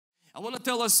want to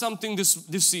tell us something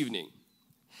this evening,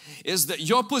 is that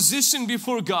your position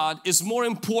before God is more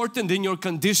important than your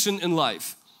condition in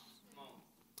life.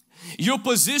 Your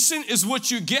position is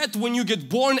what you get when you get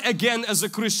born again as a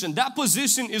Christian. That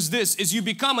position is this, is you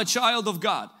become a child of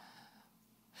God.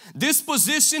 This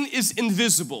position is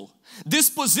invisible. This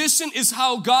position is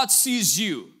how God sees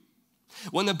you.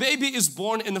 When a baby is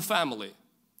born in a family,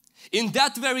 in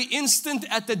that very instant,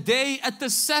 at the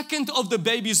second of the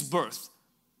baby's birth,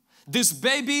 this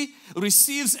baby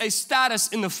receives a status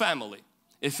in the family.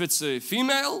 If it's a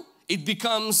female, it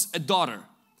becomes a daughter.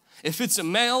 If it's a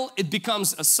male, it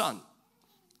becomes a son.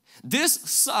 This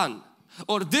son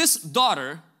or this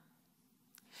daughter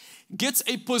gets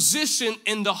a position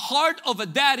in the heart of a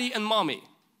daddy and mommy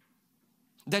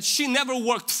that she never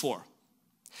worked for.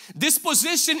 This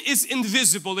position is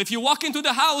invisible. If you walk into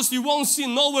the house, you won't see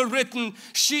nowhere written,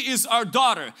 she is our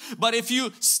daughter. But if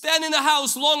you stand in the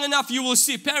house long enough, you will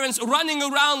see parents running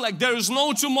around like there is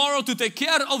no tomorrow to take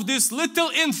care of this little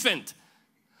infant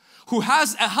who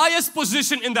has a highest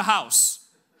position in the house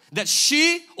that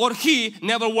she or he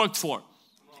never worked for.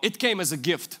 It came as a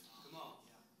gift.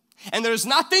 And there's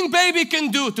nothing baby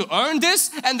can do to earn this,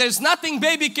 and there's nothing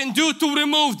baby can do to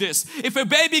remove this. If a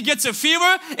baby gets a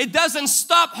fever, it doesn't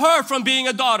stop her from being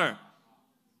a daughter.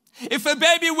 If a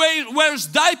baby wears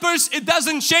diapers, it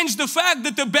doesn't change the fact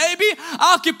that the baby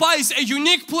occupies a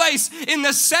unique place in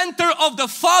the center of the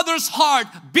Father's heart,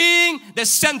 being the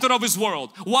center of His world.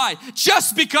 Why?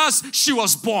 Just because she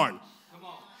was born.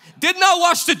 Did not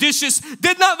wash the dishes,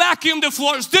 did not vacuum the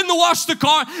floors, didn't wash the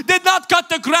car, did not cut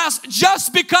the grass.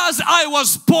 Just because I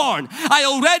was born, I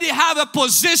already have a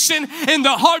position in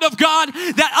the heart of God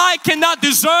that I cannot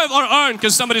deserve or earn. Can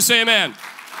somebody say amen?